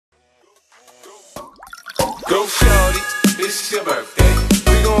So shorty, it's your birthday.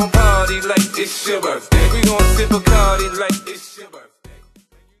 We gon' party like it's your birthday. We gon' sip a party like it's your birthday.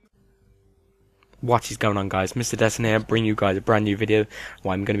 What is going on, guys? Mr. Destin here, bringing you guys a brand new video.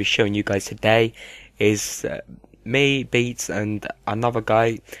 What I'm going to be showing you guys today is me, Beats, and another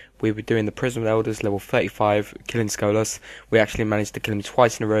guy. We were doing the Prison of Elders level 35, killing SKOLAS. We actually managed to kill him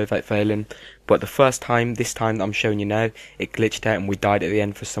twice in a row without failing. But the first time, this time that I'm showing you now, it glitched out and we died at the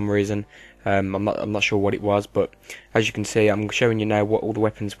end for some reason. I'm not sure what it was, but as you can see, I'm showing you now what all the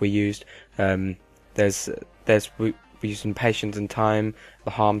weapons we used. We using Patience and Time, the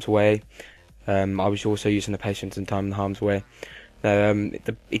Harm's Way. I was also using the Patience and Time, the Harm's Way.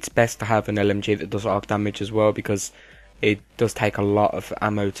 It's best to have an LMG that does arc damage as well, because it does take a lot of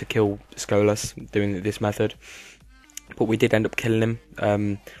ammo to kill SKOLAS doing this method. But we did end up killing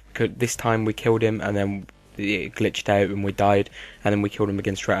him. This time we killed him and then it glitched out and we died, and then we killed him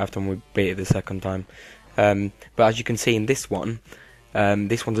again straight after and we beat it the second time. But as you can see in this one's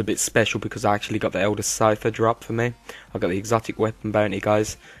a bit special because I actually got the Elder Cypher drop for me. I got the exotic weapon bounty,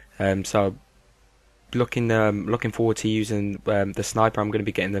 guys. So looking forward to using the sniper. I'm going to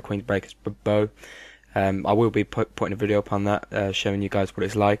be getting the Queen's Breaker's bow. I will be putting a video up on that, showing you guys what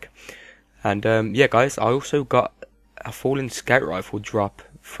it's like. And yeah, guys, I also got a Fallen Scout Rifle drop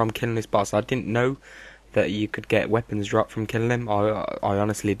from killing this boss. I didn't know that you could get weapons dropped from killing him. I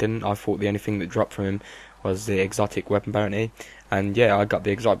honestly didn't. I thought the only thing that dropped from him was the exotic weapon bounty. And yeah, I got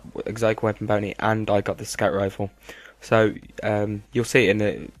the exotic weapon bounty and I got the Scout Rifle. So you'll see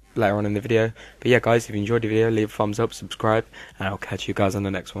it later on in the video. But yeah, guys, if you enjoyed the video, leave a thumbs up, subscribe, and I'll catch you guys on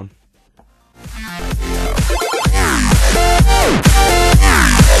the next one.